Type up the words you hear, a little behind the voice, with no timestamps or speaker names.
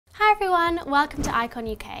everyone, welcome to Icon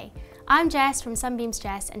UK. I'm Jess from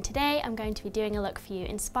sunbeamsjess and today I'm going to be doing a look for you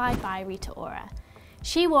inspired by Rita Ora.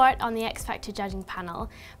 She wore it on the X Factor judging panel,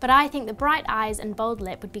 but I think the bright eyes and bold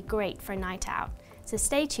lip would be great for a night out. So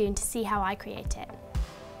stay tuned to see how I create it.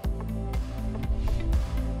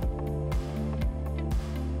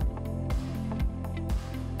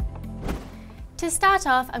 To start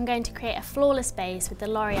off, I'm going to create a flawless base with the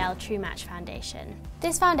L'Oreal True Match foundation.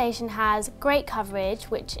 This foundation has great coverage,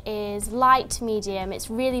 which is light to medium, it's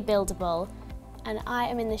really buildable, and I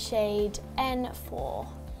am in the shade N4.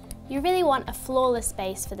 You really want a flawless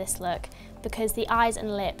base for this look because the eyes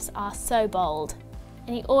and lips are so bold,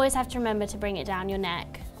 and you always have to remember to bring it down your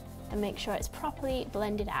neck and make sure it's properly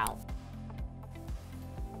blended out.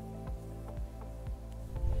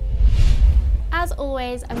 As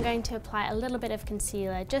always, I'm going to apply a little bit of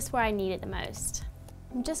concealer just where I need it the most.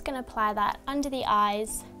 I'm just going to apply that under the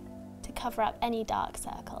eyes to cover up any dark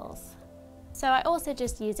circles. So I also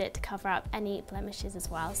just use it to cover up any blemishes as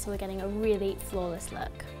well, so we're getting a really flawless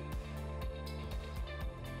look.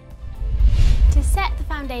 To set the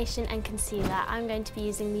foundation and concealer, I'm going to be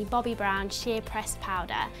using the Bobbi Brown Sheer Pressed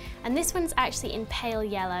Powder, and this one's actually in pale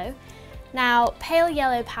yellow. Now, pale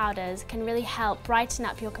yellow powders can really help brighten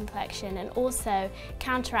up your complexion and also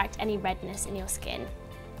counteract any redness in your skin.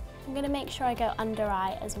 I'm going to make sure I go under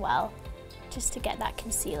eye as well, just to get that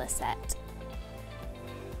concealer set.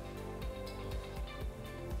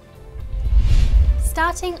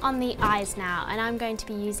 Starting on the eyes now, and I'm going to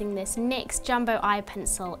be using this NYX Jumbo Eye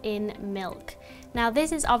Pencil in Milk. Now,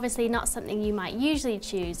 this is obviously not something you might usually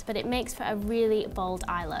choose, but it makes for a really bold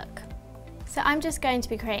eye look. So I'm just going to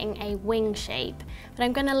be creating a wing shape, but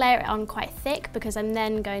I'm going to layer it on quite thick because I'm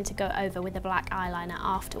then going to go over with a black eyeliner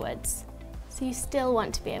afterwards. So you still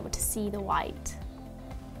want to be able to see the white.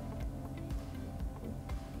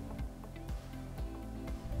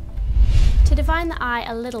 To define the eye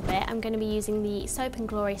a little bit, I'm going to be using the Soap &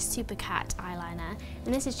 Glory SUPERCAT eyeliner,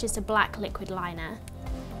 and this is just a black liquid liner.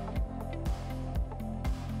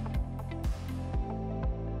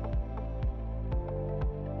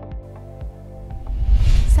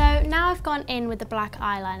 So now I've gone in with the black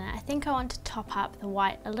eyeliner, I think I want to top up the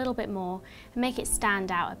white a little bit more and make it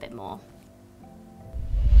stand out a bit more.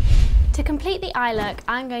 To complete the eye look,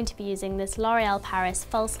 I'm going to be using this L'Oreal Paris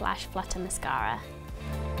False Lash Flutter Mascara.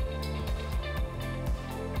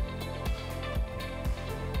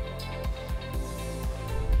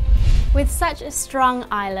 With such a strong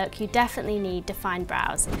eye look, you definitely need defined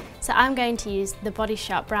brows. So I'm going to use the Body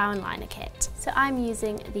Shop Brown Liner Kit. So I'm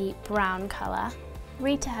using the brown colour.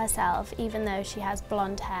 Rita herself, even though she has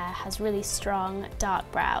blonde hair, has really strong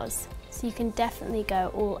dark brows. So you can definitely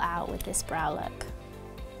go all out with this brow look.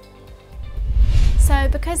 So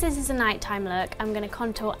because this is a nighttime look, I'm going to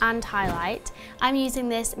contour and highlight. I'm using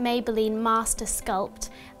this Maybelline Master Sculpt,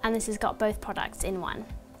 and this has got both products in one.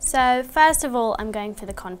 So first of all, I'm going for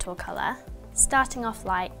the contour colour, starting off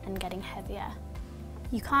light and getting heavier.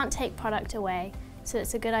 You can't take product away, so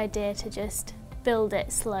it's a good idea to just build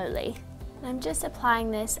it slowly. And I'm just applying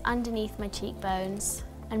this underneath my cheekbones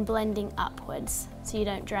and blending upwards so you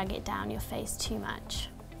don't drag it down your face too much.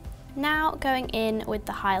 Now going in with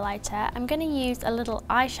the highlighter, I'm going to use a little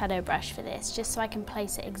eyeshadow brush for this just so I can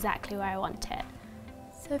place it exactly where I want it.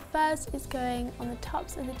 So first is going on the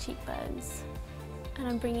tops of the cheekbones, and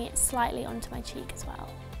I'm bringing it slightly onto my cheek as well.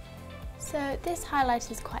 So this highlight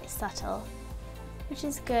is quite subtle, which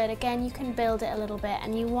is good. Again, you can build it a little bit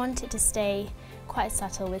and you want it to stay quite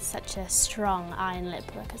subtle with such a strong eye and lip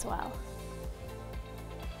look as well.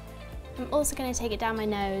 I'm also going to take it down my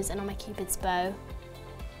nose and on my Cupid's bow.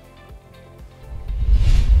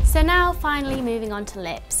 So now finally moving on to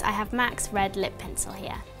lips, I have MAC's Red Lip Pencil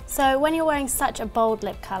here. So when you're wearing such a bold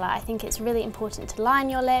lip colour, I think it's really important to line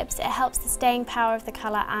your lips. It helps the staying power of the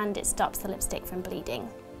colour and it stops the lipstick from bleeding.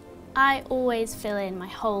 I always fill in my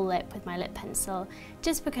whole lip with my lip pencil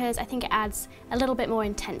just because I think it adds a little bit more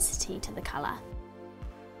intensity to the colour.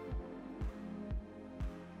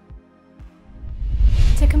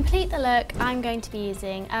 To complete the look, I'm going to be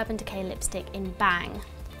using Urban Decay lipstick in Bang.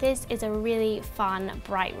 This is a really fun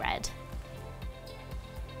bright red.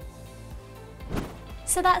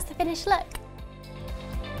 So that's the finished look.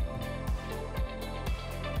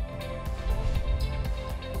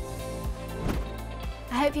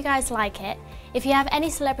 I hope you guys like it. If you have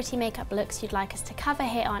any celebrity makeup looks you'd like us to cover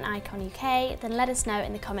here on Icon UK, then let us know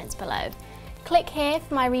in the comments below. Click here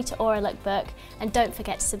for my Rita Ora lookbook and don't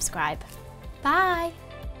forget to subscribe. Bye!